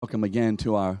Welcome again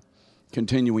to our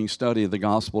continuing study of the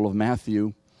Gospel of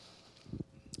Matthew.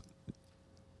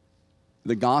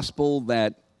 The gospel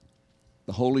that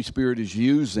the Holy Spirit is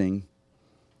using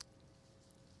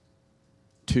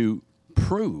to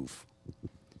prove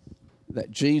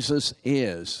that Jesus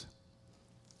is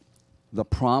the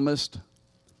promised,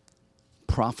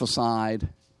 prophesied,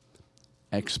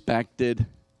 expected,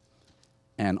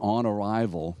 and on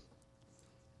arrival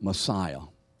Messiah.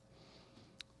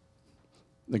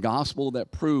 The gospel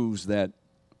that proves that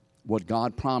what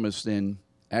God promised in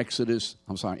Genesis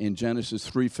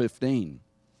 3:15,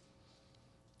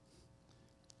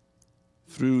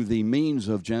 through the means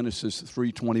of Genesis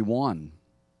 3:21,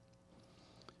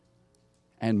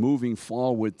 and moving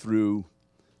forward through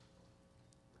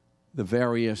the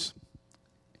various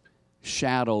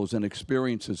shadows and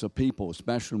experiences of people,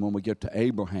 especially when we get to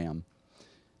Abraham,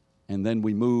 and then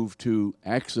we move to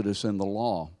Exodus and the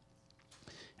law.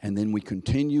 And then we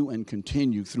continue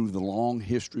through the long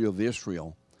history of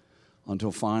Israel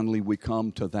until finally we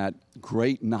come to that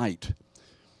great night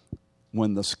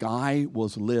when the sky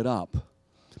was lit up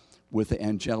with the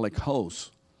angelic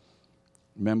hosts.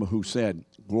 Remember who said,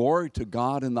 "Glory to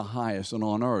God in the highest, and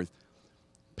on earth,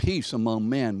 peace among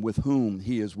men with whom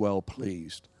he is well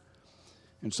pleased."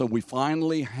 And so we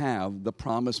finally have the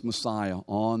promised Messiah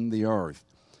on the earth,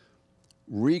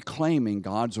 reclaiming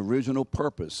God's original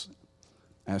purpose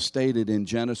as stated in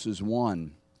Genesis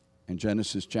 1 and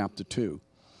Genesis chapter 2.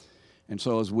 And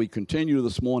so as we continue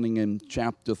this morning in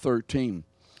chapter 13,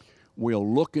 we're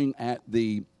looking at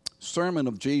the sermon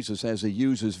of Jesus as he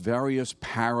uses various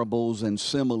parables and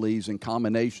similes and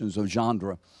combinations of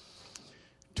genre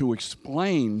to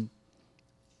explain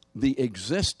the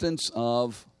existence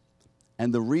of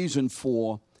and the reason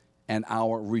for and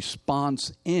our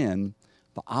response in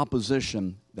the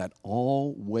opposition that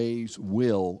always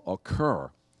will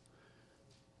occur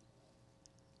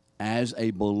as a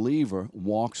believer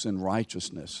walks in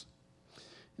righteousness.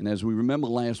 And as we remember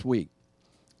last week,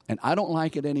 and I don't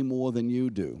like it any more than you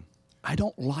do, I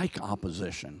don't like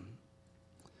opposition.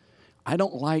 I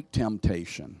don't like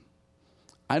temptation.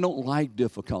 I don't like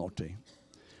difficulty.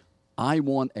 I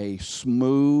want a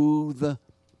smooth,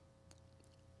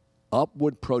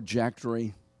 upward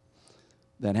trajectory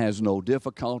that has no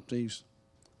difficulties,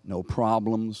 no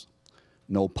problems,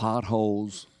 no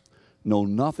potholes, no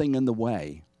nothing in the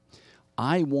way.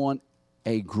 I want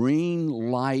a green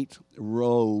light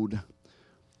road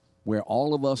where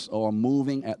all of us are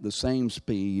moving at the same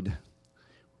speed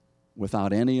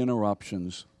without any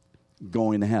interruptions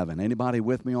going to heaven. Anybody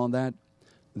with me on that?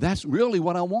 That's really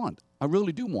what I want. I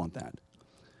really do want that.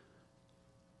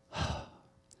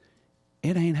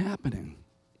 It ain't happening.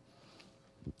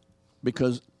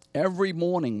 Because every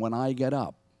morning when I get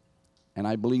up, and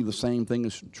I believe the same thing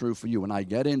is true for you, when I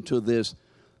get into this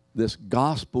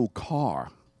gospel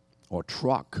car or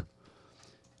truck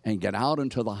and get out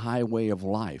into the highway of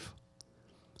life,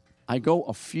 I go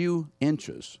a few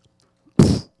inches,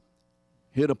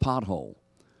 hit a pothole.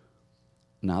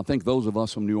 Now, I think those of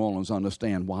us from New Orleans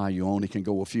understand why you only can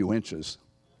go a few inches.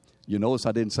 You notice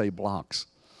I didn't say blocks.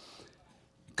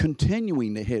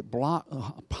 Continuing to hit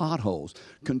potholes,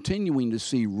 continuing to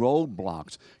see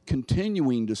roadblocks,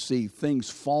 continuing to see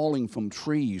things falling from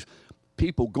trees,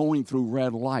 people going through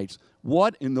red lights.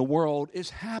 What in the world is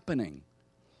happening?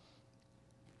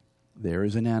 There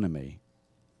is an enemy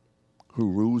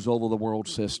who rules over the world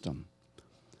system,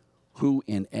 who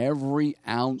in every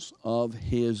ounce of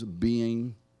his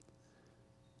being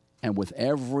and with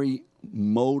every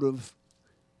motive,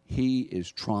 he is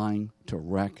trying to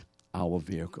wreck our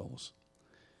vehicles.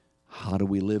 How do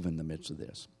we live in the midst of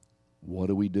this? What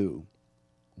do we do?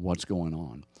 What's going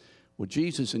on? Well,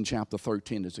 Jesus in chapter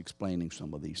 13 is explaining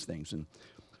some of these things, and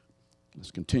let's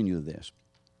continue this.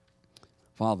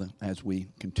 Father, as we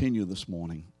continue this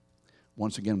morning,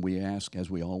 once again we ask, as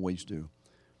we always do,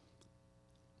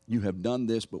 you have done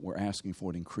this, but we're asking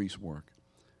for an increased work.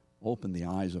 Open the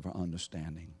eyes of our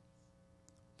understanding.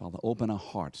 Father, open our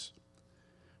hearts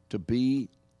to be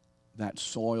that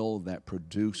soil that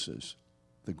produces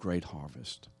the great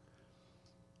harvest.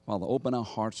 Father, open our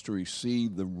hearts to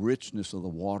receive the richness of the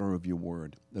water of your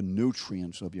word, the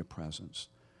nutrients of your presence.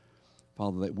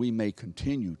 Father, that we may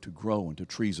continue to grow into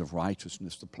trees of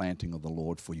righteousness, the planting of the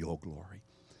Lord for your glory.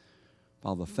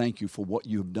 Father, thank you for what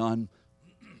you've done.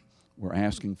 We're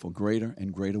asking for greater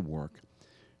and greater work.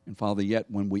 And Father, yet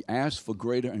when we ask for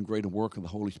greater and greater work of the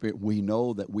Holy Spirit, we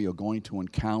know that we are going to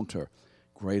encounter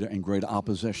greater and greater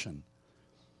opposition.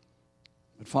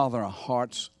 But Father, our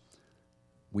hearts,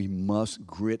 we must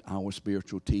grit our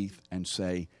spiritual teeth and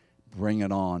say, bring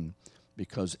it on,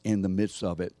 because in the midst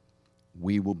of it,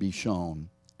 we will be shown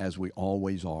as we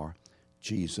always are.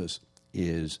 Jesus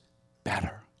is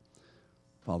better.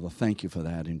 Father, thank you for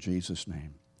that in Jesus'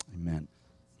 name. Amen.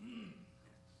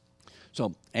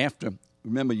 So after,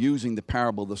 remember, using the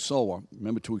parable of the sower,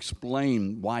 remember to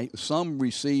explain why some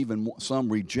receive and some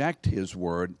reject his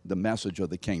word, the message of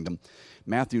the kingdom.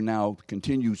 Matthew now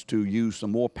continues to use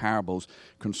some more parables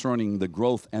concerning the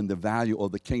growth and the value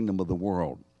of the kingdom of the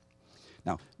world.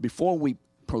 Now, before we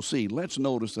proceed, let's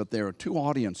notice that there are two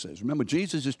audiences. Remember,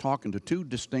 Jesus is talking to two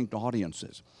distinct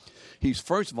audiences. He's,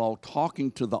 first of all,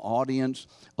 talking to the audience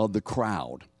of the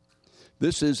crowd.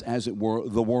 This is, as it were,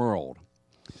 the world.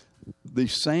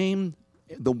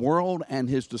 The world and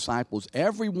his disciples,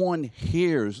 everyone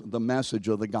hears the message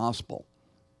of the gospel.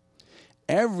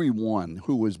 Everyone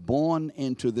who is born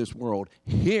into this world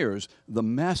hears the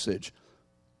message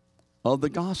of the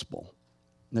gospel.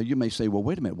 Now, you may say, well,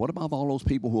 wait a minute, what about all those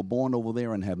people who are born over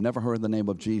there and have never heard the name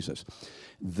of Jesus?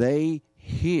 They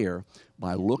hear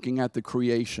by looking at the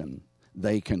creation.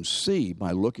 They can see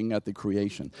by looking at the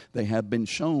creation. They have been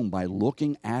shown by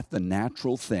looking at the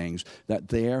natural things that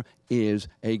there is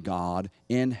a God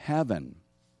in heaven.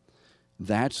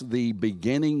 That's the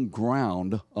beginning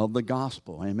ground of the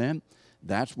gospel. Amen?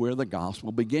 That's where the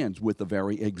gospel begins, with the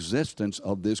very existence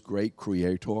of this great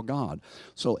creator God.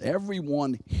 So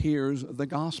everyone hears the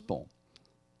gospel.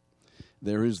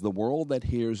 There is the world that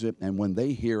hears it, and when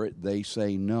they hear it, they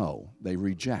say no. They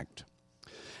reject.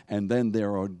 And then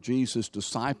there are Jesus'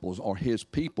 disciples, or his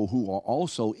people, who are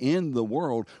also in the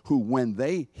world, who, when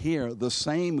they hear the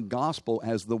same gospel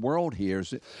as the world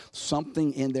hears it,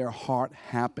 something in their heart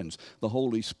happens. The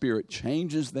Holy Spirit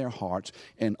changes their hearts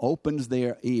and opens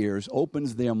their ears,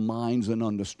 opens their minds and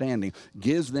understanding,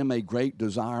 gives them a great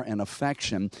desire and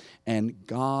affection, and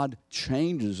God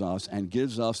changes us and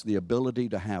gives us the ability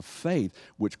to have faith,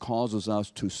 which causes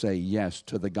us to say yes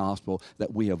to the gospel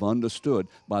that we have understood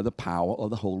by the power of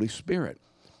the Holy Spirit.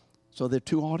 So there are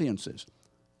two audiences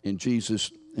in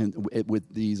Jesus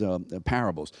with these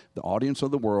parables. The audience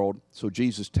of the world, so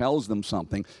Jesus tells them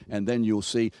something, and then you'll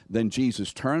see, then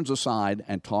Jesus turns aside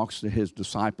and talks to his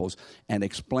disciples and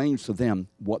explains to them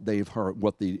what they've heard,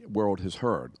 what the world has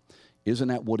heard. Isn't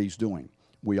that what he's doing?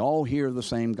 We all hear the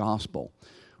same gospel,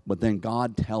 but then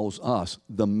God tells us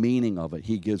the meaning of it.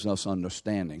 He gives us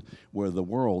understanding, where the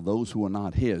world, those who are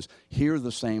not his, hear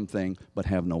the same thing but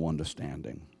have no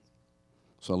understanding.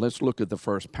 So let's look at the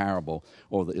first parable,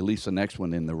 or at least the next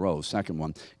one in the row, second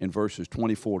one, in verses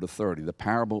 24 to 30, the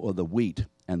parable of the wheat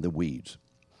and the weeds.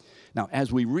 Now,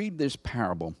 as we read this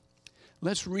parable,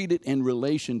 let's read it in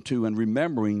relation to and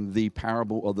remembering the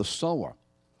parable of the sower.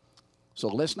 So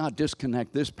let's not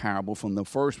disconnect this parable from the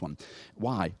first one.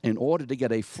 Why? In order to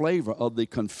get a flavor of the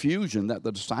confusion that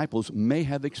the disciples may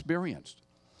have experienced.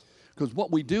 Because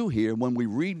what we do here, when we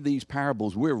read these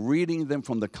parables, we're reading them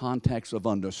from the context of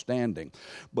understanding.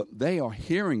 But they are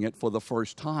hearing it for the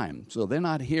first time. So they're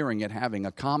not hearing it having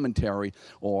a commentary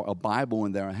or a Bible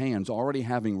in their hands, already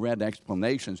having read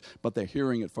explanations, but they're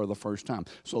hearing it for the first time.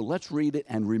 So let's read it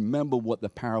and remember what the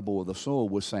parable of the sower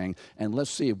was saying, and let's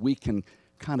see if we can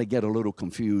kind of get a little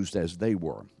confused as they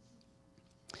were.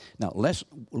 Now, let's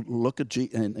look at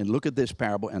look at this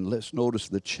parable, and let's notice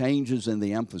the changes in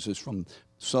the emphasis from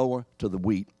sower to the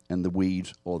wheat and the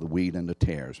weeds, or the wheat and the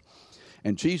tares.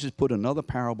 And Jesus put another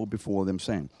parable before them,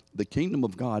 saying, the kingdom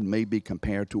of God may be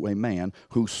compared to a man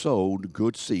who sowed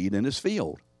good seed in his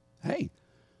field. Hey,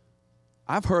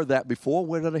 I've heard that before.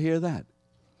 Where did I hear that?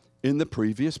 In the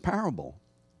previous parable.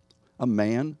 A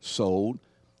man sowed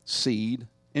seed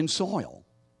in soil,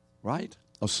 right?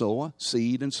 A sower,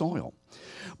 seed, and soil.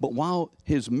 But while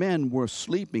his men were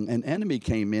sleeping, an enemy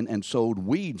came in and sowed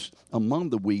weeds among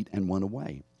the wheat and went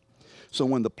away. So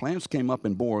when the plants came up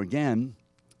and bore again,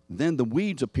 then the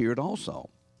weeds appeared also.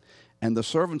 And the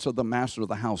servants of the master of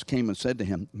the house came and said to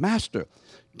him, Master,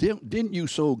 didn't you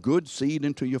sow good seed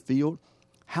into your field?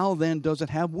 How then does it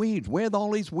have weeds? Where did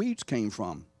all these weeds came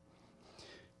from?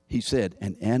 He said,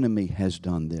 an enemy has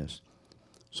done this.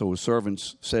 So his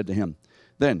servants said to him,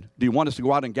 then, do you want us to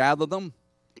go out and gather them?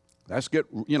 Let's get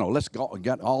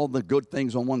all the good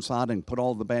things on one side and put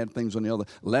all the bad things on the other.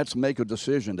 Let's make a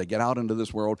decision to get out into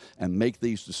this world and make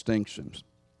these distinctions.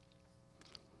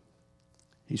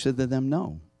 He said to them,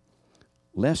 no,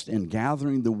 lest in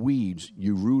gathering the weeds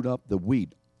you root up the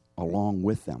wheat along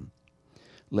with them.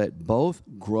 Let both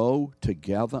grow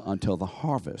together until the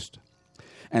harvest.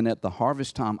 And at the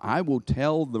harvest time I will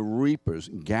tell the reapers,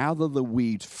 gather the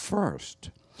weeds first,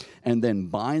 and then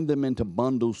bind them into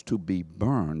bundles to be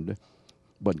burned,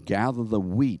 but gather the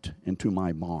wheat into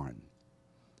my barn.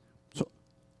 So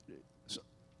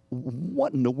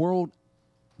what in the world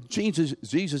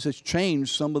Jesus has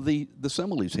changed some of the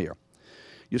similes here.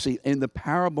 You see, in the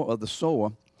parable of the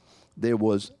sower, there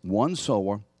was one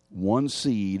sower, one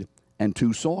seed, and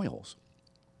two soils.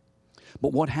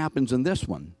 But what happens in this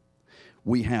one?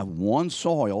 We have one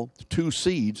soil, two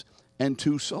seeds, and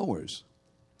two sowers.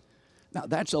 Now,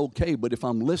 that's okay, but if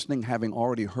I'm listening, having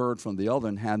already heard from the other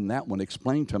and having that one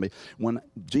explained to me, when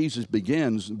Jesus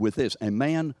begins with this, a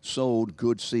man sowed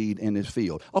good seed in his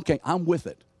field. Okay, I'm with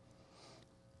it.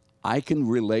 I can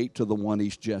relate to the one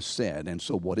he's just said. And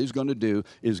so what he's going to do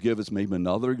is give us maybe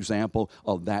another example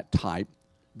of that type,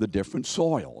 the different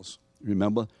soils.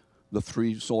 Remember the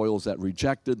three soils that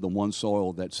rejected, the one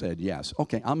soil that said yes.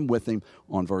 Okay, I'm with him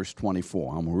on verse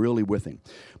 24. I'm really with him.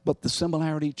 But the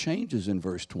similarity changes in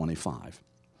verse 25.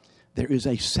 There is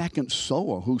a second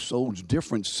sower who sows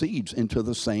different seeds into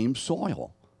the same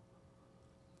soil.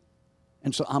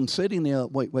 And so I'm sitting there,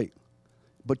 wait.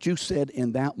 But you said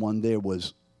in that one there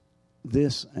was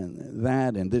this and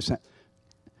that and this.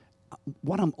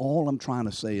 All I'm trying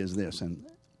to say is this, and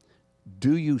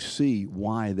do you see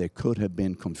why there could have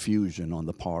been confusion on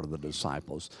the part of the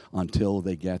disciples until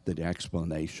they get the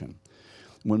explanation?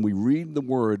 When we read the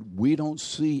word, we don't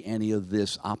see any of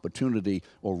this opportunity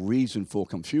or reason for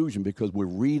confusion because we're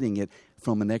reading it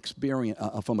from an experience,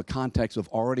 from a context of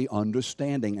already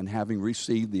understanding and having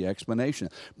received the explanation.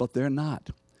 But they're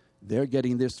not. They're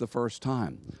getting this the first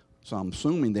time. So I'm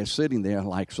assuming they're sitting there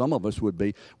like some of us would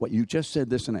be. What you just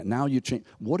said this and that. Now you change.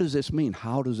 What does this mean?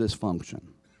 How does this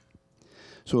function?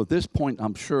 So at this point,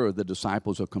 I'm sure the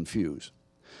disciples are confused.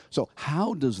 So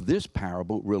how does this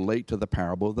parable relate to the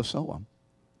parable of the sower?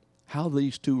 How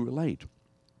these two relate?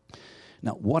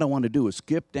 Now, what I want to do is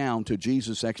skip down to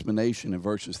Jesus' explanation in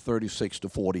verses 36 to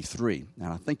 43. And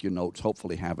I think your notes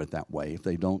hopefully have it that way. If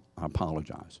they don't, I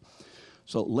apologize.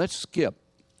 So let's skip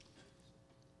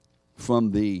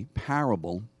from the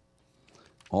parable,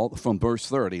 from verse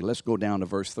 30. Let's go down to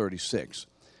verse 36.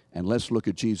 And let's look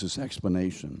at Jesus'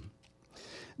 explanation.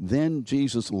 Then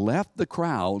Jesus left the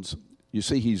crowds. You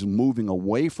see, he's moving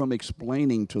away from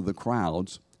explaining to the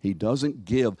crowds. He doesn't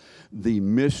give the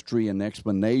mystery and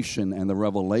explanation and the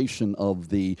revelation of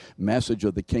the message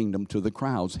of the kingdom to the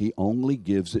crowds. He only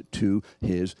gives it to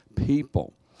his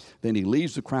people. Then he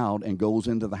leaves the crowd and goes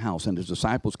into the house. And his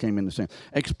disciples came in and said,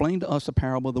 "Explain to us the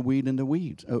parable of the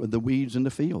weeds in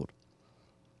the field."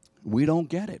 We don't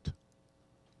get it.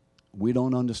 We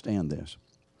don't understand this.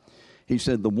 He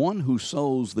said, "The one who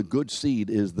sows the good seed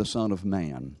is the Son of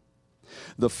Man.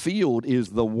 The field is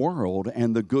the world,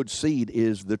 and the good seed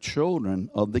is the children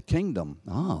of the kingdom."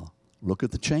 Look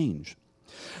at the change.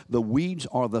 "The weeds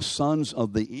are the sons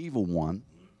of the evil one,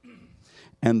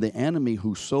 and the enemy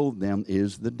who sowed them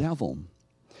is the devil.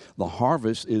 The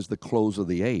harvest is the close of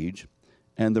the age,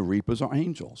 and the reapers are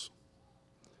angels."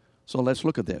 So let's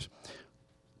look at this.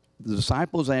 The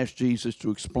disciples asked Jesus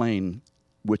to explain,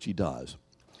 which he does.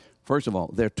 First of all,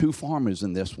 there are two farmers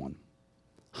in this one.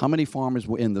 How many farmers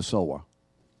were in the sower?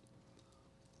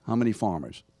 How many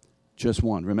farmers? Just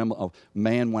one. Remember, a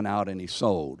man went out and he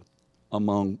sowed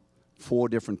among 4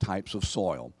 different types of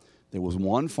soil. There was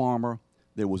one farmer,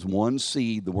 there was one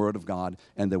seed, the word of God,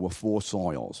 and there were 4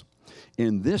 soils.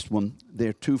 In this one, there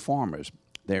are 2 farmers.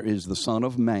 There is the Son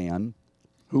of Man.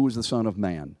 Who is the Son of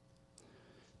Man?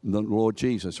 The Lord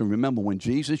Jesus. And remember, when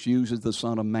Jesus uses the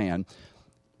Son of Man,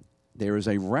 there is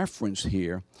a reference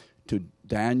here to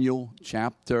Daniel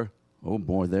chapter, oh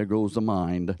boy, there goes the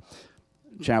mind,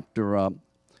 chapter,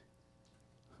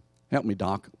 help me,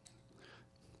 Doc.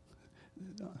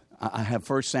 I have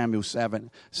 1 Samuel 7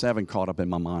 caught up in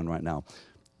my mind right now.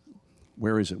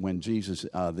 Where is it when Jesus,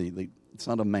 the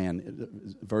Son of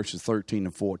Man, verses 13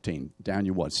 and 14,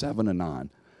 Daniel what, 7 and 9,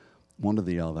 one or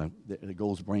the other, it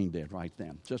goes brain dead right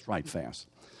then, just right fast.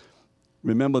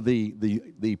 Remember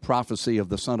the prophecy of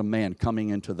the Son of Man coming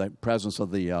into the presence of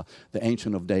the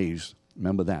Ancient of Days.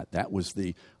 Remember that. That was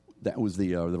the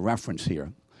reference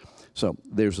here. So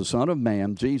there's the Son of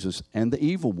Man, Jesus, and the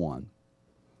evil one.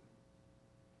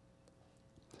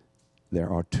 There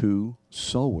are 2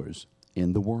 sowers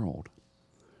in the world.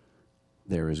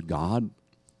 There is God,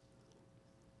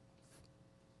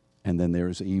 and then there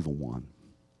is the evil one.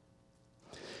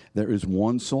 There is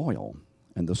one soil.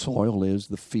 And the soil is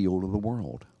the field of the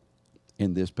world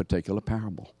in this particular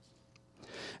parable.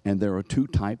 And there are 2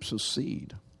 types of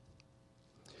seed.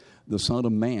 The Son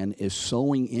of Man is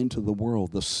sowing into the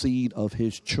world the seed of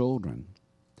his children.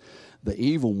 The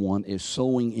evil one is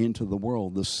sowing into the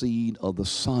world the seed of the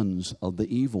sons of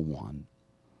the evil one.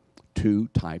 2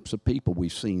 types of people.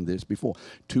 We've seen this before.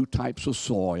 2 types of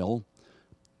soil,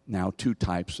 now 2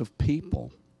 types of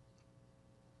people.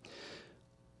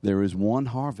 There is one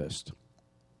harvest.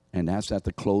 And that's at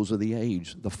the close of the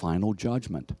age, the final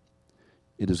judgment.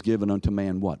 It is given unto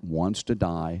man what? Once to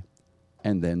die,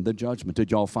 and then the judgment.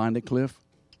 Did y'all find it, Cliff?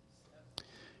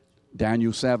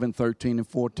 Daniel 7, 13 and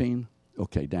 14?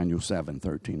 Okay, Daniel 7,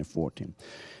 13 and 14.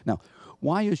 Now,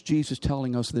 why is Jesus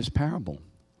telling us this parable?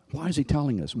 Why is he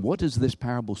telling us? What does this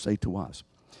parable say to us?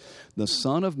 The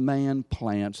Son of Man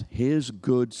plants his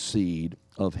good seed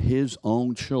of his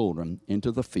own children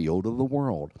into the field of the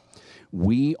world.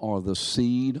 We are the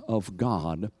seed of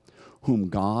God, whom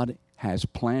God has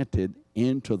planted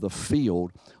into the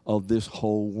field of this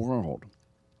whole world.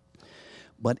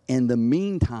 But in the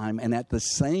meantime, and at the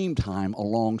same time,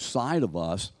 alongside of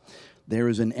us, there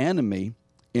is an enemy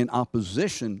in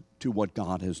opposition to what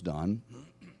God has done,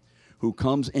 who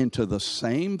comes into the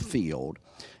same field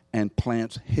and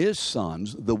plants his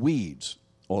sons, the weeds,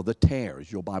 or the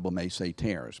tares, your Bible may say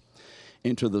tares,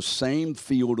 into the same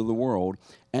field of the world,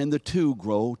 and the two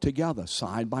grow together,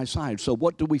 side by side. So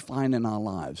what do we find in our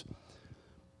lives?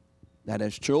 That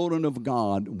as children of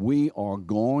God, we are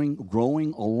growing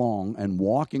along and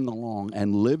walking along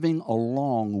and living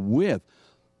along with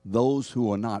those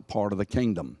who are not part of the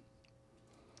kingdom.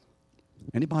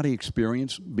 Anybody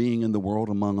experience being in the world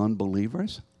among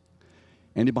unbelievers?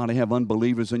 Anybody have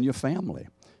unbelievers in your family?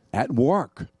 At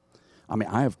work? I mean,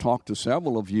 I have talked to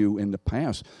several of you in the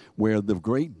past where the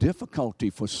great difficulty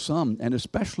for some, and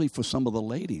especially for some of the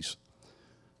ladies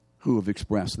who have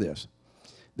expressed this,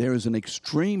 there is an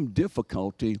extreme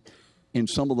difficulty in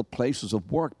some of the places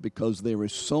of work because there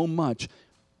is so much,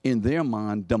 in their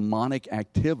mind, demonic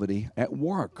activity at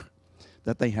work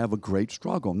that they have a great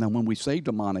struggle. Now, when we say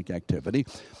demonic activity,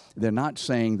 they're not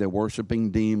saying they're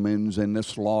worshiping demons and they're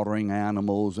slaughtering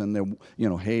animals and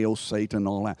they're, hail Satan and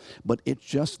all that. But it's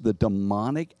just the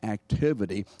demonic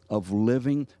activity of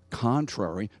living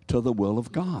contrary to the will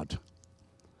of God.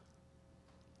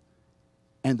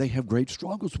 And they have great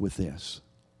struggles with this.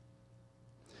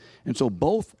 And so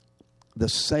both the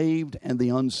saved and the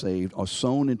unsaved are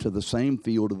sown into the same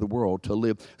field of the world to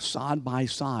live side by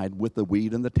side with the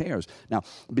wheat and the tares. Now,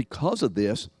 because of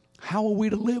this, how are we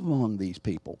to live among these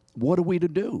people? What are we to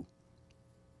do?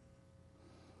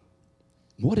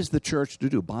 What is the church to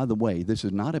do? By the way, this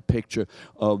is not a picture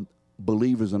of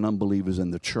believers and unbelievers in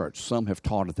the church. Some have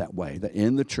taught it that way, that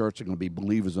in the church are going to be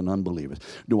believers and unbelievers.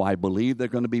 Do I believe there are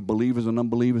going to be believers and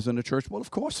unbelievers in the church? Well,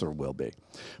 of course there will be.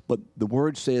 But the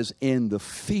word says in the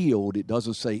field. It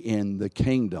doesn't say in the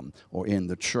kingdom or in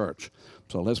the church.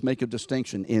 So let's make a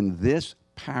distinction. In this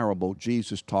parable,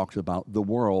 Jesus talks about the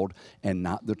world and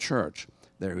not the church.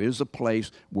 There is a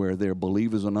place where there are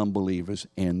believers and unbelievers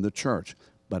in the church.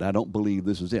 But I don't believe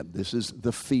this is it. This is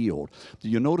the field. Do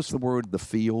you notice the word the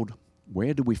field?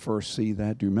 Where did we first see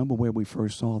that? Do you remember where we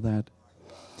first saw that?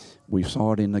 We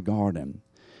saw it in the garden.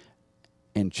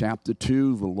 In chapter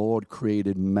 2, the Lord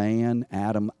created man,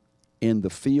 Adam, in the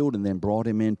field and then brought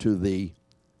him into the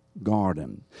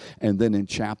garden. And then in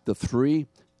chapter 3,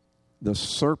 the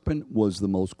serpent was the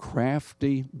most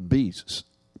crafty beast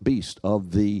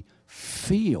of the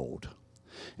field.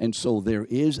 And so there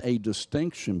is a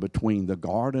distinction between the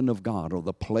garden of God, or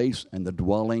the place and the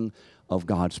dwelling of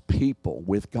God's people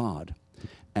with God,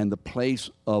 and the place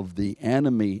of the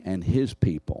enemy and his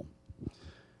people.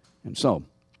 And so,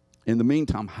 in the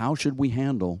meantime, how should we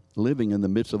handle living in the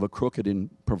midst of a crooked and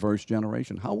perverse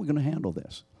generation? How are we going to handle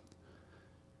this?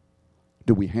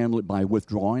 Do we handle it by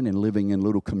withdrawing and living in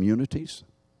little communities?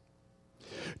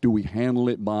 Do we handle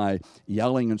it by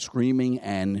yelling and screaming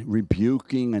and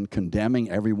rebuking and condemning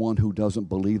everyone who doesn't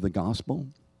believe the gospel?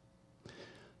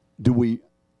 Do we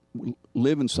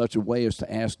live in such a way as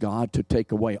to ask God to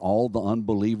take away all the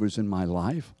unbelievers in my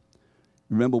life?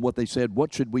 Remember what they said,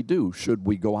 what should we do? Should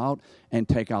we go out and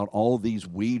take out all these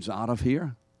weeds out of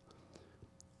here?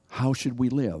 How should we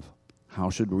live? How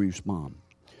should we respond?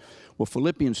 Well,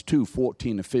 Philippians 2,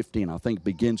 14 to 15, I think,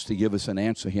 begins to give us an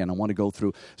answer here. And I want to go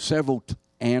through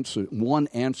one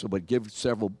answer, but give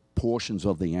several portions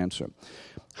of the answer.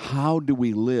 How do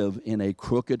we live in a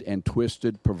crooked and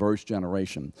twisted, perverse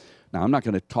generation? Now, I'm not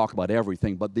going to talk about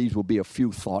everything, but these will be a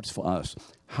few thoughts for us.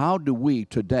 How do we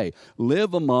today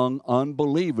live among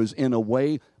unbelievers in a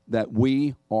way that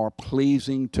we are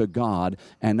pleasing to God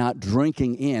and not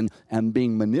drinking in and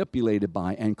being manipulated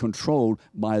by and controlled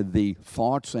by the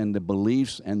thoughts and the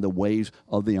beliefs and the ways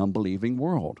of the unbelieving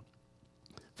world?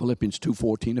 Philippians 2,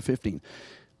 14 to 15.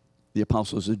 The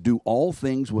apostle says, do all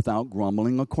things without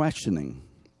grumbling or questioning.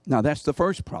 Now, that's the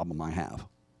first problem I have.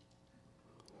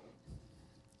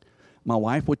 My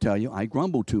wife would tell you I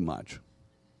grumble too much.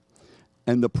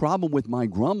 And the problem with my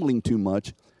grumbling too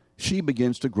much, she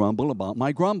begins to grumble about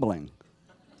my grumbling.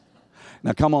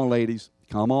 Now, come on, ladies.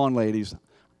 Come on, ladies.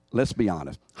 let's be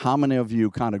honest. How many of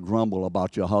you kind of grumble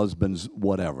about your husband's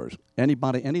whatevers?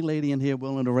 Anybody, any lady in here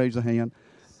willing to raise a hand?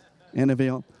 Any of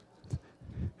you?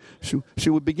 She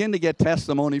would begin to get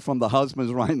testimony from the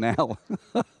husbands right now.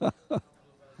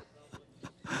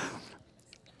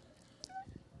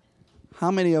 How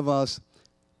many of us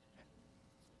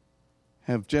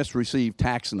have just received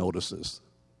tax notices?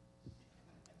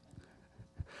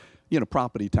 You know,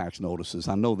 property tax notices.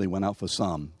 I know they went out for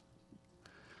some.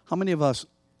 How many of us,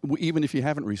 even if you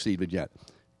haven't received it yet,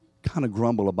 kind of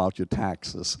grumble about your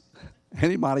taxes?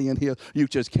 Anybody in here, you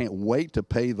just can't wait to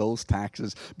pay those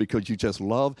taxes because you just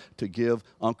love to give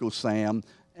Uncle Sam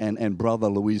and Brother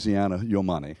Louisiana your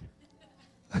money.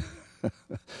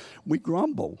 We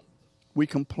grumble. We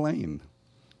complain.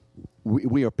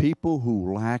 We are people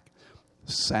who lack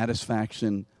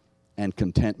satisfaction and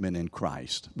contentment in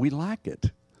Christ. We lack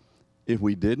it. If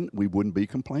we didn't, we wouldn't be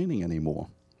complaining anymore.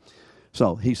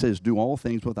 So he says, do all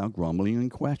things without grumbling and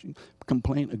questioning.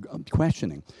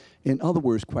 In other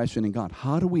words, questioning God.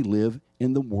 How do we live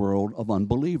in the world of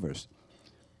unbelievers?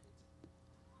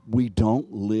 We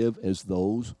don't live as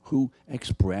those who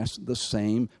express the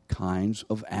same kinds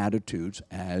of attitudes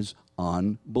as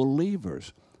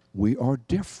unbelievers. We are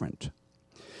different.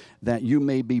 That you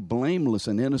may be blameless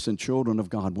and innocent children of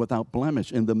God without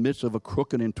blemish in the midst of a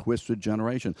crooked and twisted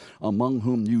generation, among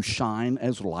whom you shine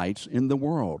as lights in the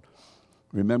world.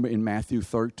 Remember in Matthew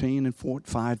 13 and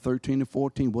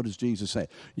 14, what does Jesus say?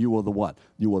 You are the what?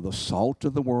 You are the salt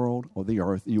of the world or the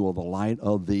earth. You are the light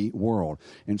of the world.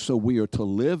 And so we are to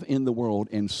live in the world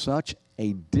in such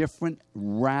a different,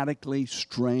 radically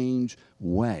strange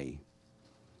way.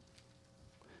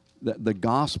 The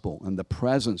gospel and the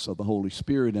presence of the Holy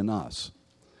Spirit in us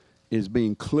is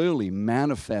being clearly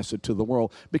manifested to the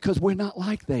world because we're not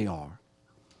like they are.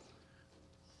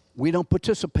 We don't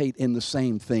participate in the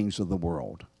same things of the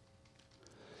world.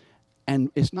 And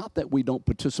it's not that we don't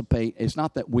participate. It's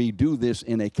not that we do this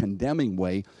in a condemning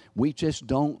way. We just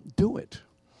don't do it.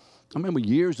 I remember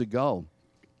years ago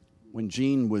when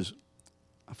Gene was,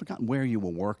 I've forgotten where you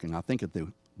were working. I think at the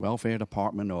welfare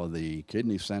department or the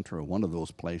kidney center or one of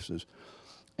those places.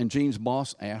 And Jean's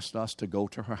boss asked us to go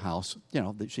to her house. You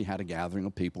know, that she had a gathering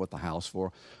of people at the house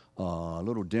for a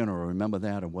little dinner, or remember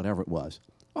that, or whatever it was.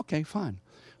 Okay, fine.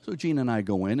 So Gene and I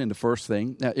go in, and the first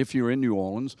thing, now if you're in New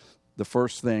Orleans, the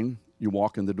first thing you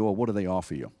walk in the door, what do they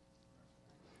offer you?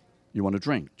 You want a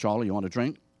drink. Charlie, you want a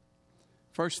drink?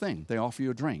 First thing, they offer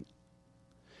you a drink.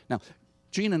 Now,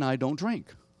 Gene and I don't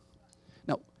drink.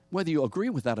 Now, whether you agree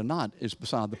with that or not is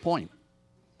beside the point.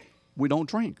 We don't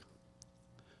drink.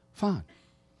 Fine.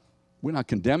 We're not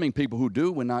condemning people who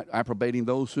do. We're not approbating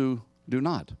those who do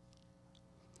not.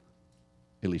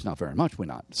 At least not very much, we're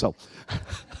not. So,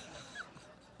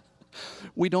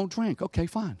 we don't drink. Okay,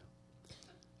 fine.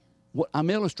 I'm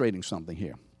illustrating something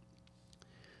here.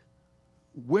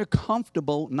 We're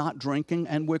comfortable not drinking,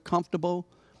 and we're comfortable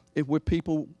if we're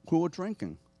people who are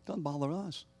drinking. Doesn't bother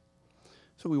us.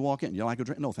 So we walk in. You like a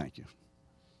drink? No, thank you.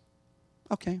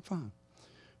 Okay, fine.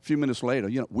 A few minutes later,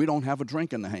 we don't have a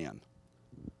drink in the hand.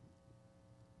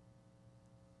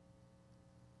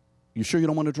 You sure you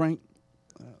don't want to drink?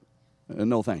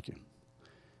 No, thank you.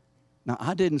 Now,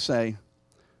 I didn't say,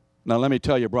 now let me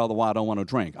tell you, brother, why I don't want to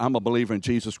drink. I'm a believer in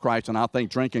Jesus Christ, and I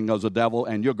think drinking is a devil,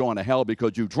 and you're going to hell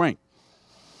because you drink.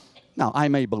 Now, I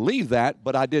may believe that,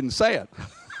 but I didn't say it.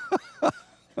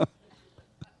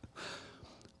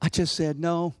 I just said,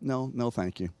 no,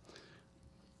 thank you.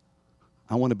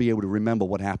 I want to be able to remember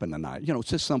what happened tonight. It's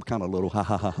just some kind of little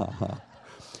ha.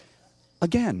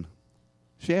 Again,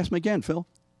 she asked me again, Phil,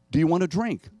 do you want a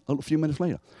drink? A few minutes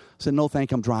later. I said, no, thank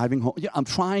you, I'm driving home. I'm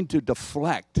trying to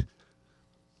deflect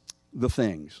the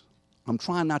things. I'm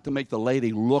trying not to make the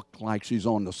lady look like she's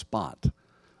on the spot,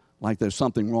 like there's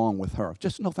something wrong with her.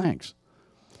 Just no thanks.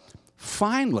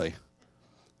 Finally,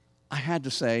 I had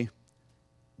to say,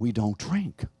 we don't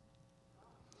drink.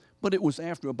 But it was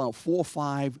after about 4 or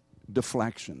 5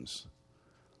 deflections.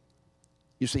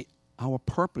 You see, our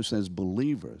purpose as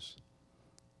believers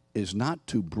is not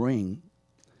to bring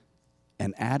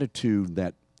an attitude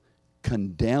that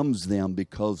condemns them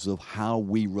because of how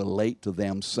we relate to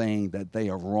them, saying that they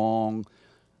are wrong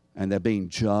and they're being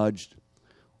judged.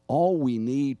 All we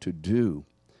need to do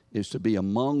is to be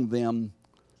among them,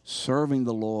 serving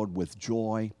the Lord with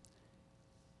joy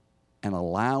and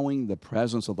allowing the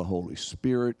presence of the Holy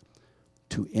Spirit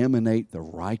to emanate the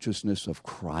righteousness of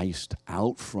Christ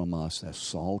out from us as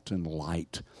salt and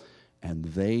light. And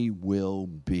they will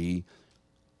be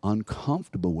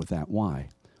uncomfortable with that. Why?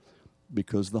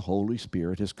 Because the Holy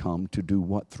Spirit has come to do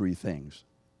what? 3 things.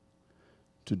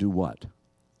 To do what?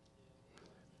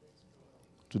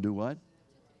 To do what?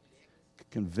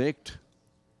 convict.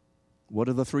 What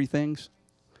are the three things?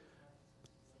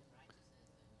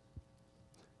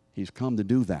 He's come to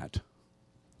do that.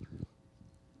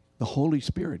 The Holy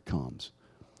Spirit comes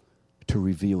to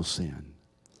reveal sin.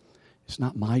 It's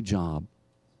not my job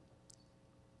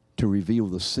to reveal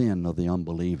the sin of the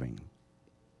unbelieving.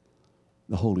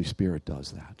 The Holy Spirit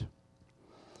does that.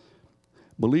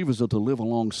 Believers are to live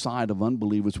alongside of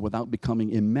unbelievers without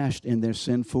becoming enmeshed in their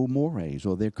sinful mores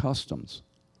or their customs.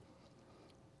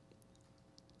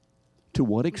 To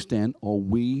what extent are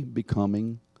we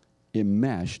becoming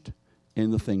enmeshed in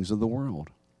the things of the world?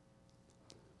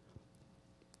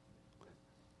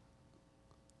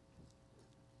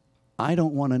 I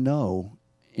don't want to know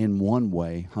in one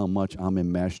way how much I'm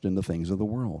enmeshed in the things of the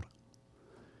world.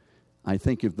 I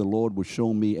think if the Lord would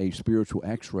show me a spiritual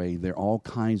x-ray, there are all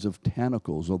kinds of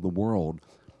tentacles of the world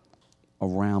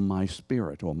around my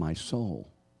spirit or my soul.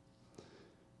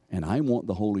 And I want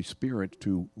the Holy Spirit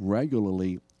to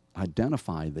regularly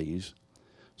identify these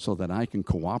so that I can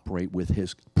cooperate with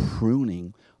His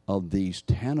pruning of these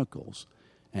tentacles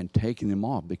and taking them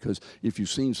off. Because if you've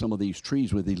seen some of these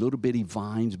trees where the little bitty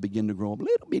vines begin to grow up,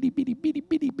 little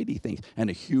bitty things, and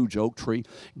a huge oak tree,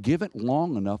 give it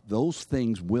long enough, those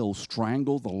things will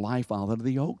strangle the life out of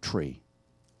the oak tree.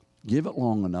 Give it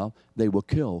long enough, they will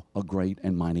kill a great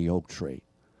and mighty oak tree.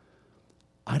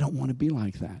 I don't want to be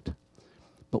like that.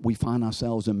 But we find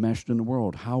ourselves enmeshed in the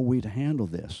world. How are we to handle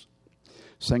this?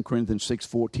 2 Corinthians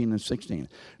 6:14 and 16.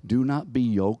 Do not be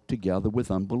yoked together with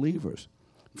unbelievers.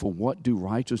 For what do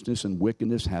righteousness and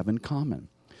wickedness have in common?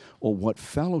 Or what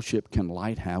fellowship can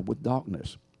light have with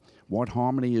darkness? What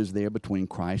harmony is there between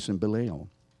Christ and Belial?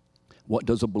 What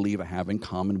does a believer have in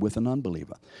common with an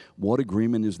unbeliever? What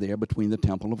agreement is there between the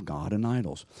temple of God and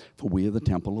idols? For we are the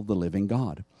temple of the living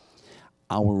God.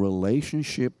 Our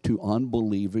relationship to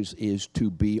unbelievers is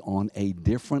to be on a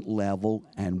different level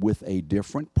and with a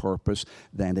different purpose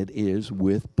than it is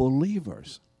with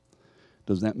believers.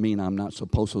 Does that mean I'm not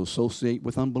supposed to associate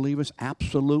with unbelievers?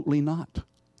 Absolutely not.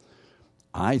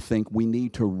 I think we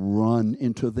need to run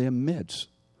into their midst,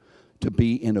 to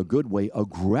be, in a good way,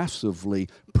 aggressively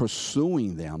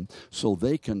pursuing them so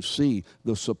they can see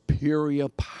the superior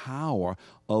power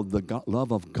of the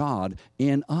love of God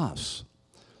in us.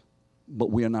 But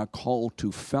we are not called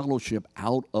to fellowship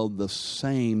out of the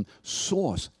same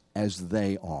source as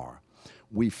they are.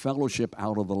 We fellowship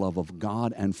out of the love of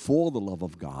God and for the love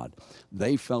of God.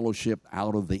 They fellowship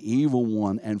out of the evil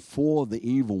one and for the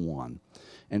evil one.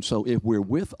 And so if we're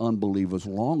with unbelievers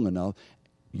long enough,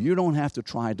 you don't have to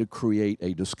try to create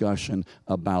a discussion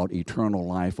about eternal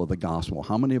life or the gospel.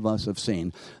 How many of us have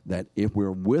seen that if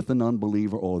we're with an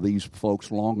unbeliever or these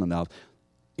folks long enough,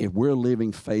 if we're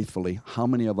living faithfully, how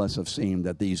many of us have seen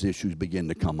that these issues begin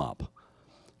to come up?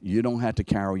 You don't have to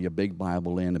carry your big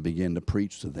Bible in and begin to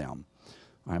preach to them.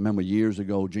 I remember years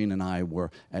ago, Jean and I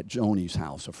were at Joni's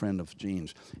house, a friend of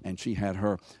Jean's, and she had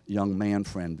her young man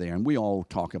friend there, and we all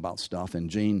talk about stuff, and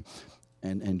Jean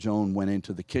and Joan went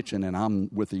into the kitchen, and I'm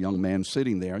with the young man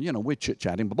sitting there. You know, we're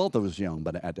chit-chatting, but both of us young,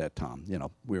 but at that time, you know,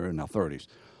 we were in our 30s.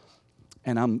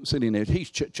 And I'm sitting there,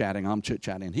 he's chit-chatting, I'm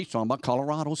chit-chatting, and he's talking about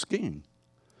Colorado skiing.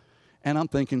 And I'm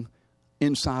thinking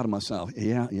inside of myself,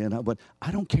 but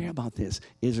I don't care about this.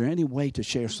 Is there any way to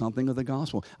share something of the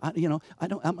gospel?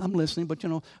 I'm listening, but,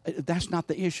 that's not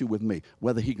the issue with me.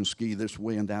 Whether he can ski this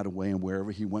way and that way and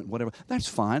wherever he went, whatever, that's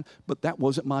fine, but that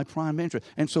wasn't my prime interest.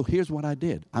 And so here's what I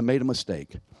did. I made a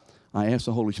mistake. I asked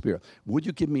the Holy Spirit, would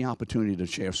you give me opportunity to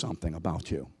share something about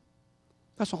you?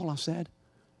 That's all I said.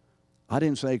 I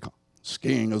didn't say,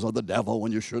 skiing is of the devil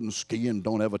and you shouldn't ski and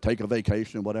don't ever take a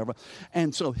vacation or whatever.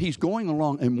 And so he's going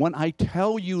along, and when I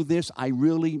tell you this, I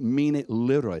really mean it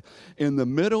literally. In the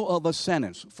middle of a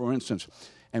sentence, for instance,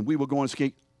 and we were going to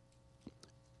ski,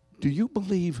 do you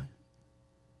believe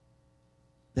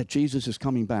that Jesus is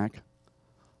coming back?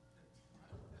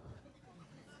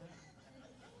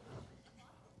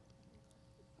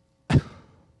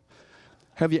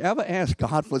 Have you ever asked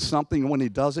God for something, and when he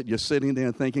does it, you're sitting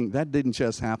there thinking, that didn't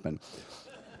just happen?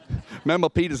 Remember,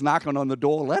 Peter's knocking on the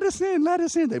door, let us in, let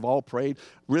us in. They've all prayed,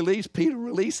 release Peter,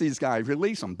 release these guys,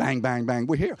 release them. Bang, bang, bang,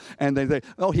 we're here. And they say,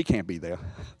 oh, he can't be there.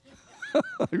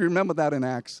 You remember that in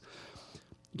Acts?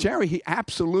 Jerry, he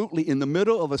absolutely, in the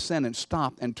middle of a sentence,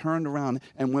 stopped and turned around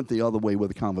and went the other way with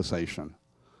the conversation.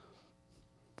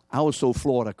 I was so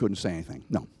floored I couldn't say anything.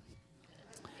 No.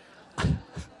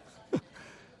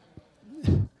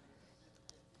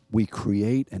 We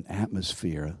create an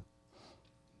atmosphere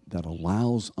that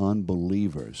allows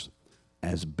unbelievers,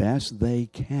 as best they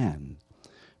can,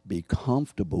 be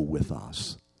comfortable with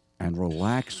us and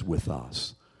relax with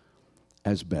us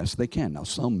as best they can. Now,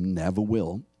 some never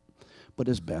will, but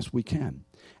as best we can.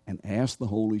 And ask the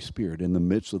Holy Spirit in the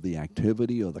midst of the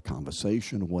activity or the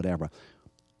conversation or whatever,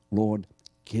 Lord,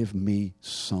 give me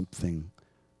something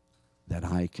that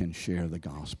I can share the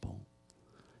gospel.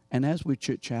 And as we're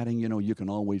chit-chatting, you can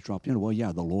always drop, well,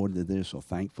 yeah, the Lord did this, or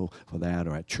thankful for that,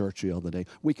 or at church the other day.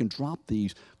 We can drop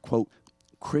these, quote,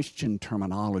 Christian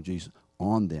terminologies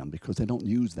on them because they don't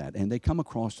use that, and they come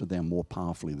across to them more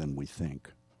powerfully than we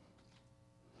think.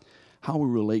 How we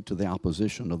relate to the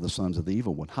opposition of the sons of the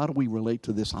evil one. How do we relate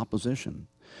to this opposition?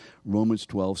 Romans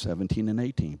 12, 17, and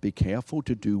 18. Be careful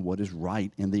to do what is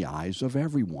right in the eyes of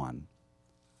everyone.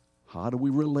 How do we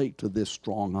relate to this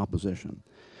strong opposition?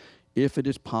 If it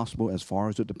is possible, as far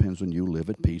as it depends on you, live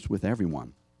at peace with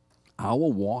everyone. Our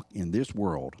walk in this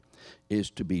world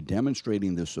is to be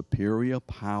demonstrating the superior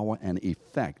power and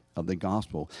effect of the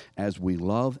gospel as we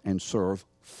love and serve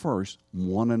first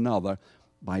one another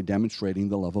by demonstrating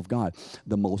the love of God.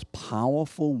 The most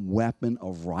powerful weapon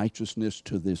of righteousness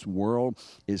to this world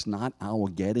is not our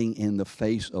getting in the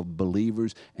face of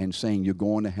believers and saying you're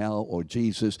going to hell or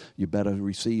Jesus, you better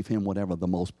receive him, whatever. The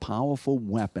most powerful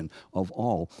weapon of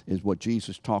all is what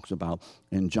Jesus talks about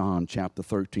in John chapter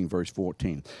 13, verse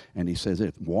 14. And he says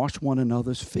it, wash one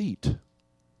another's feet. And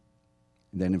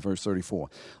then in verse 34,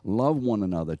 love one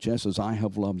another just as I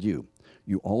have loved you.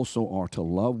 You also are to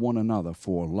love one another,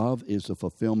 for love is the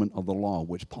fulfillment of the law,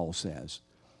 which Paul says.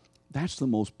 That's the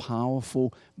most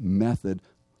powerful method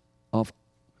of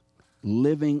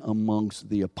living amongst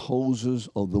the opposers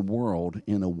of the world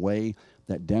in a way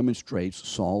that demonstrates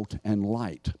salt and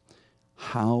light.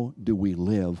 How do we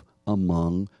live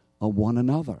among one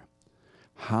another?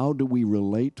 How do we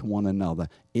relate to one another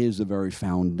is the very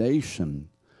foundation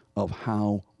of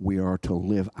how we are to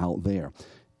live out there.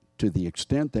 To the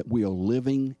extent that we are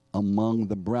living among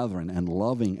the brethren and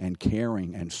loving and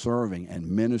caring and serving and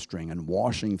ministering and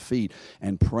washing feet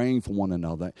and praying for one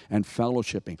another and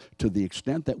fellowshipping, to the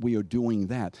extent that we are doing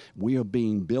that, we are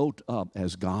being built up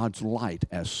as God's light,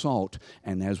 as salt,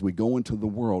 and as we go into the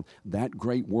world, that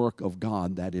great work of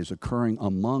God that is occurring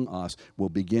among us will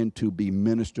begin to be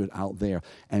ministered out there,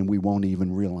 and we won't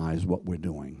even realize what we're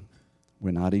doing.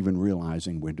 We're not even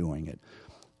realizing we're doing it.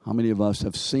 How many of us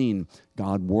have seen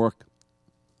God work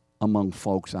among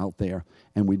folks out there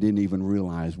and we didn't even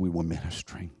realize we were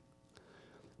ministering?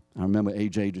 I remember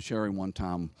A.J. DeSherry one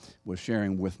time was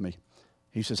sharing with me.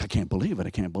 He says, I can't believe it.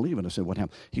 I said, what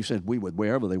happened? He said, we were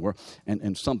wherever they were,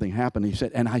 and something happened. He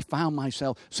said, and I found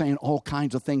myself saying all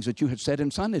kinds of things that you had said in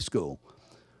Sunday school.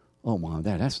 Oh, Mom,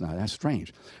 that's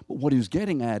strange. But what he was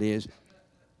getting at is,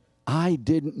 I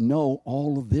didn't know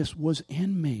all of this was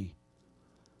in me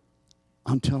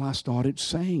until I started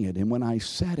saying it. And when I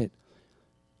said it,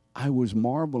 I was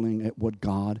marveling at what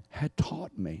God had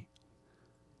taught me.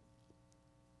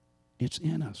 It's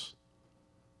in us.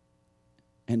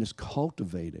 And it's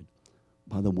cultivated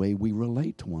by the way we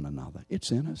relate to one another.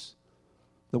 It's in us.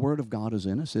 The Word of God is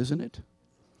in us, isn't it?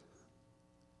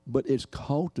 But it's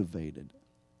cultivated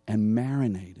and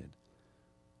marinated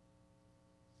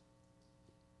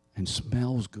and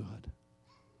smells good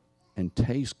and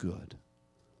tastes good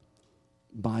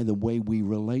by the way we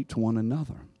relate to one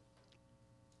another.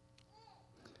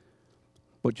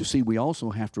 But you see, we also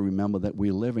have to remember that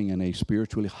we're living in a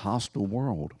spiritually hostile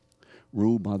world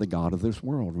ruled by the God of this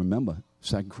world. Remember,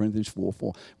 2 Corinthians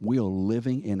 4:4, we are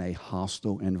living in a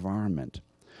hostile environment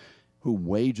who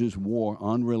wages war,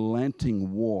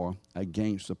 unrelenting war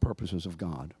against the purposes of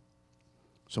God.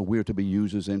 So we're to be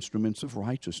used as instruments of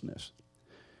righteousness.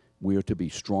 We are to be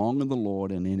strong in the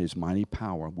Lord and in his mighty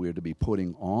power. We are to be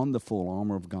putting on the full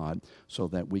armor of God so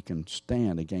that we can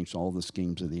stand against all the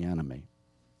schemes of the enemy.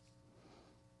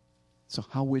 So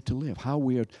how we're to live, how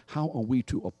are we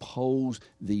to oppose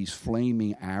these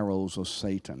flaming arrows of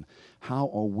Satan? How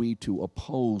are we to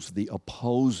oppose the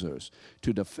opposers,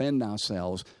 to defend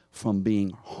ourselves from being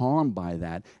harmed by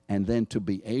that, and then to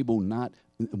be able not,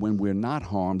 when we're not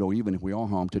harmed, or even if we are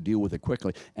harmed, to deal with it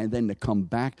quickly, and then to come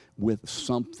back with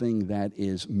something that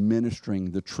is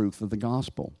ministering the truth of the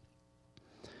gospel.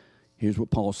 Here's what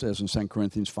Paul says in 2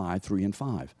 Corinthians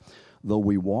 5:3-5. Though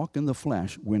we walk in the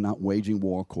flesh, we're not waging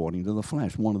war according to the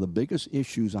flesh. One of the biggest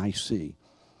issues I see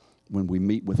when we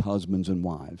meet with husbands and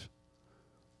wives,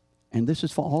 and this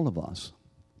is for all of us,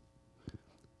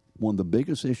 one of the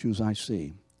biggest issues I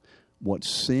see, what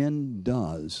sin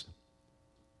does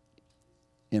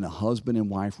in a husband and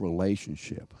wife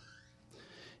relationship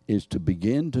is to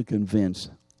begin to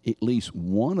convince at least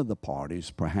one of the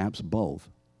parties, perhaps both,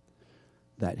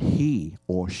 that he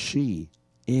or she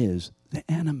is the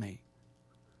enemy.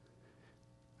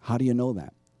 How do you know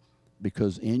that?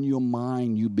 because in your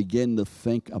mind you begin to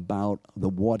think about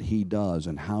what he does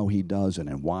and how he does it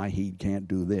and why he can't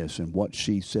do this and what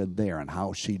she said there and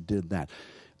how she did that.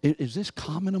 Is this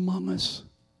common among us?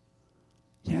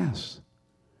 Yes.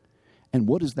 And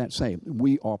what does that say?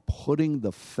 We are putting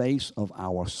the face of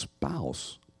our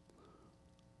spouse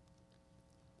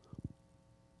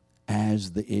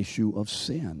as the issue of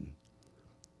sin,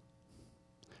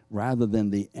 rather than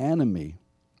the enemy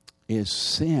is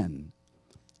sin,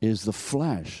 is the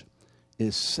flesh,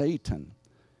 is Satan,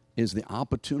 is the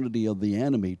opportunity of the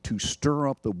enemy to stir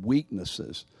up the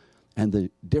weaknesses and the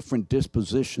different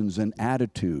dispositions and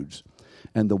attitudes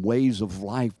and the ways of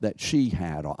life that she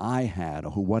had or I had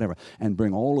or whatever, and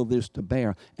bring all of this to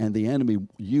bear. And the enemy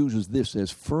uses this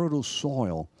as fertile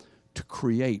soil to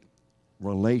create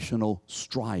relational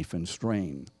strife and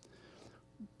strain.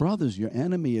 Brothers, your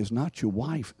enemy is not your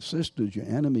wife. Sisters, your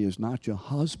enemy is not your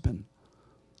husband.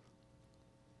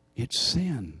 It's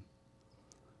sin.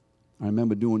 I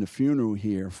remember doing a funeral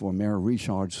here for Mary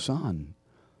Richard's son,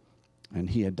 and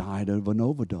he had died of an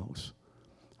overdose.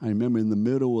 I remember in the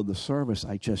middle of the service,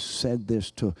 I just said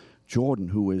this to Jordan,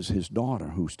 who is his daughter,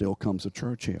 who still comes to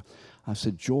church here. I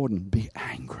said, Jordan, be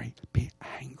angry,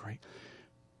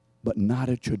 but not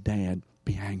at your dad.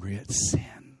 Be angry at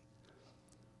sin.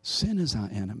 Sin is our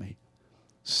enemy.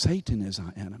 Satan is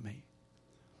our enemy.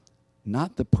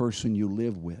 Not the person you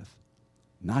live with,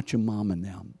 not your mom and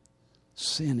them.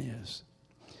 Sin is.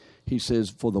 He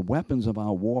says, for the weapons of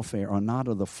our warfare are not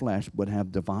of the flesh, but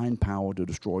have divine power to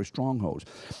destroy strongholds.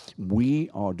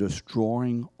 We are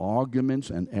destroying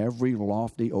arguments and every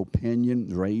lofty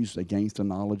opinion raised against the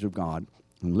knowledge of God.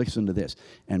 And listen to this.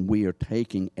 And we are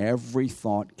taking every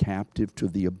thought captive to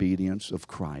the obedience of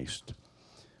Christ.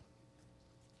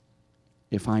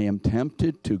 If I am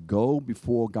tempted to go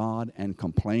before God and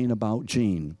complain about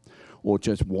Jean, or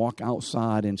just walk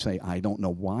outside and say, I don't know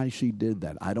why she did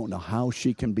that. I don't know how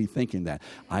she can be thinking that.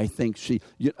 I think she...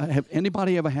 Have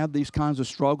anybody ever had these kinds of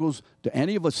struggles? Do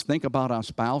any of us think about our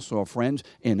spouse or friends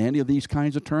in any of these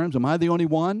kinds of terms? Am I the only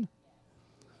one?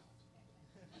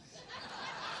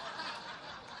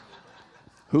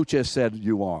 Who just said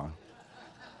you are?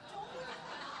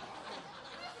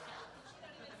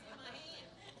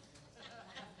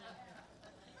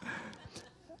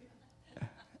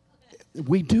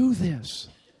 We do this.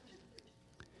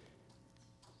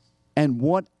 And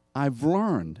what I've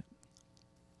learned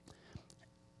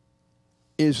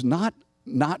is not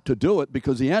to do it,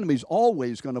 because the enemy's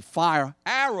always going to fire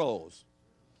arrows.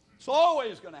 It's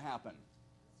always going to happen.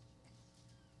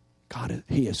 God,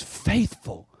 he is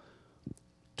faithful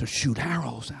to shoot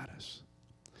arrows at us.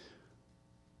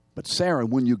 But Sarah,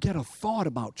 when you get a thought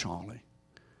about Charlie,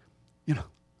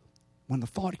 when the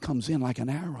thought comes in like an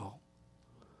arrow,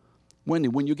 Wendy,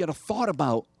 when you get a thought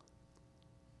about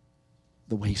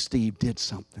the way Steve did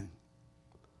something.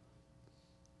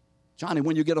 Johnny,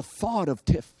 when you get a thought of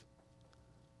Tiff.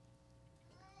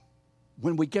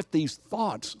 When we get these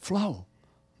thoughts flow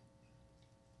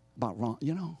about Ron,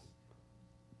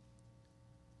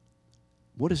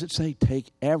 What does it say?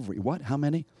 Take every, what? How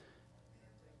many?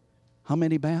 How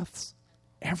many baths?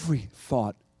 Every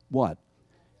thought, what?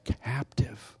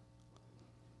 Captive.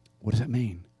 What does that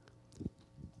mean?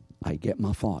 I get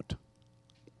my thought.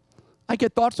 I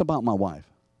get thoughts about my wife.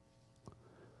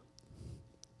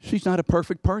 She's not a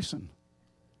perfect person.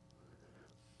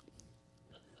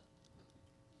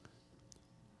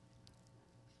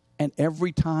 And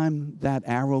every time that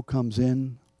arrow comes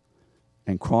in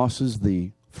and crosses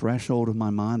the threshold of my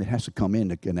mind, it has to come in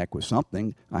to connect with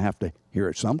something. I have to hear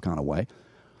it some kind of way.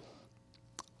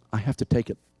 I have to take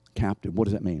it captive. What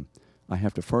does that mean? I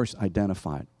have to first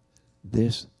identify it.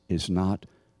 This is not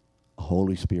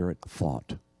Holy Spirit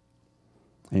thought.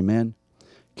 Amen?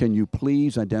 Can you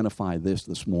please identify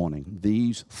this morning?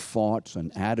 These thoughts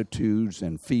and attitudes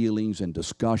and feelings and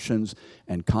discussions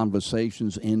and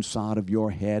conversations inside of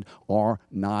your head are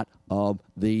not of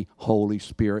the Holy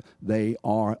Spirit. They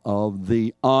are of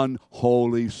the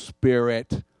unholy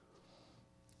Spirit,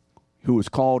 who is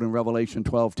called in Revelation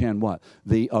 12:10 what?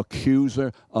 The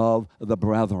accuser of the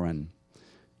brethren.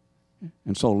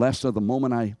 And so, Lester, the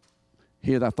moment I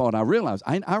hear that thought, I realize.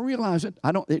 I realize it.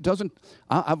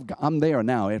 I'm there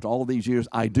now. After all these years,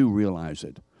 I do realize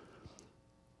it.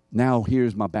 Now,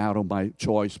 here's my battle, my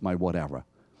choice, my whatever.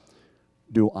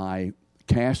 Do I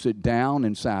cast it down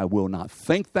and say, I will not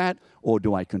think that, or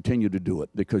do I continue to do it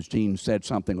because Jean said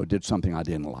something or did something I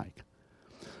didn't like?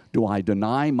 Do I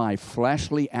deny my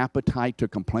fleshly appetite to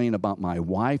complain about my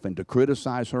wife and to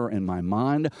criticize her in my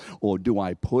mind? Or do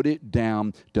I put it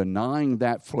down, denying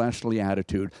that fleshly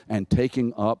attitude and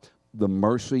taking up the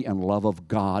mercy and love of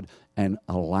God and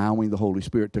allowing the Holy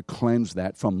Spirit to cleanse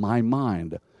that from my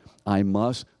mind. I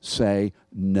must say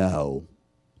no.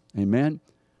 Amen?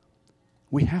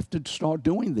 We have to start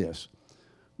doing this.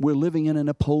 We're living in an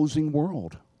opposing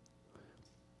world.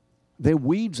 There are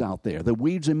weeds out there. There are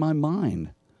weeds in my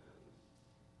mind.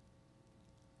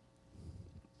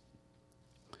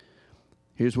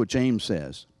 Here's what James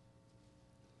says.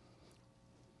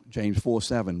 James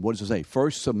 4:7. What does it say?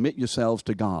 First, submit yourselves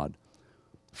to God.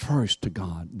 First to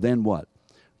God. Then what?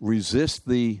 Resist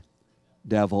the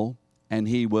devil, and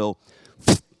he will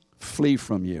flee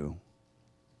from you.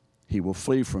 He will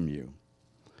flee from you.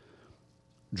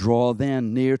 Draw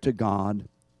then near to God,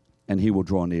 and he will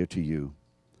draw near to you.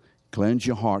 Cleanse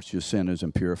your hearts, you sinners,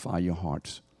 and purify your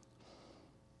hearts.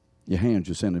 Your hands,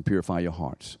 you sin, and purify your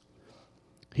hearts.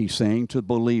 He's saying to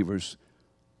believers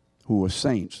who are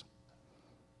saints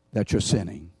that you're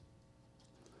sinning.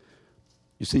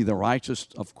 You see, the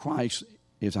righteousness of Christ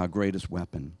is our greatest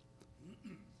weapon.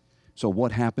 So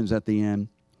what happens at the end?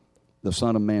 The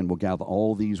Son of Man will gather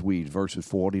all these weeds, verses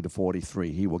 40 to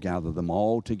 43. He will gather them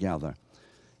all together.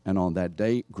 And on that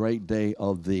day, great day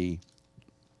of the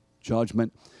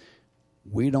judgment,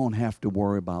 we don't have to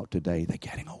worry about today they're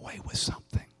getting away with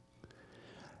something.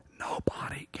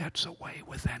 Nobody gets away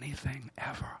with anything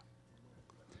ever.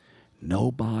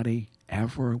 Nobody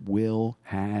ever will,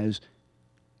 has,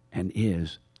 and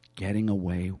is getting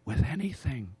away with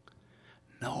anything.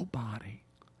 Nobody.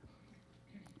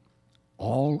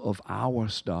 All of our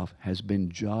stuff has been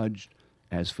judged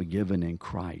as forgiven in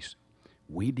Christ.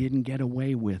 We didn't get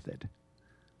away with it.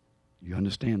 You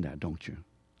understand that, don't you?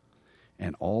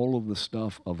 And all of the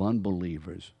stuff of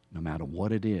unbelievers, no matter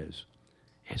what it is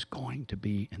going to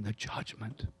be in the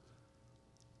judgment.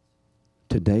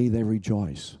 Today they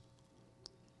rejoice,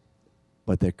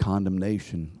 but their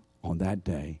condemnation on that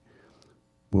day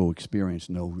will experience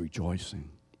no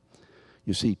rejoicing.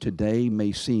 You see, today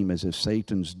may seem as if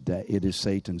Satan's day, it is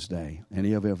Satan's day.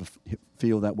 Any of you ever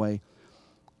feel that way?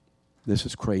 This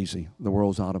is crazy. The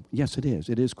world's out of... Yes, it is.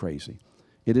 It is crazy.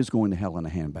 It is going to hell in a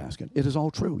handbasket. It is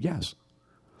all true, yes.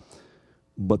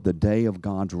 But the day of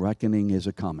God's reckoning is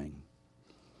a-coming,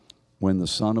 when the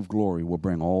Son of Glory will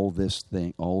bring all these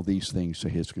things to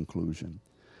his conclusion.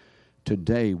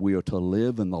 Today, we are to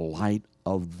live in the light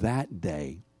of that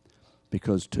day,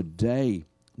 because today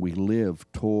we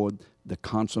live toward the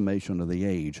consummation of the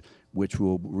age, which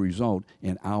will result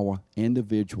in our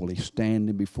individually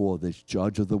standing before this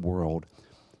judge of the world,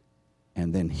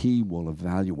 and then he will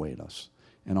evaluate us.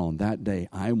 And on that day,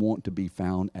 I want to be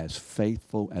found as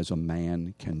faithful as a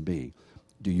man can be.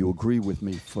 Do you agree with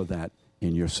me for that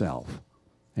in yourself?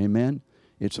 Amen?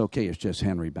 It's okay, it's just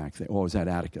Henry back there. Or is that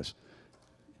Atticus?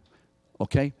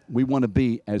 Okay? We want to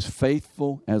be as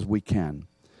faithful as we can.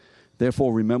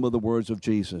 Therefore, remember the words of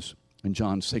Jesus in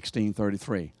John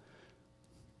 16:33.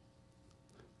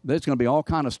 There's going to be all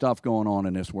kind of stuff going on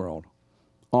in this world.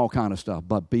 All kind of stuff.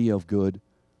 But be of good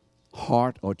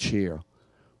heart or cheer.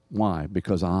 Why?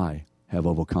 Because I have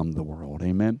overcome the world.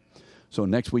 Amen? So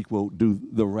next week we'll do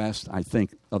the rest, I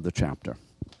think, of the chapter.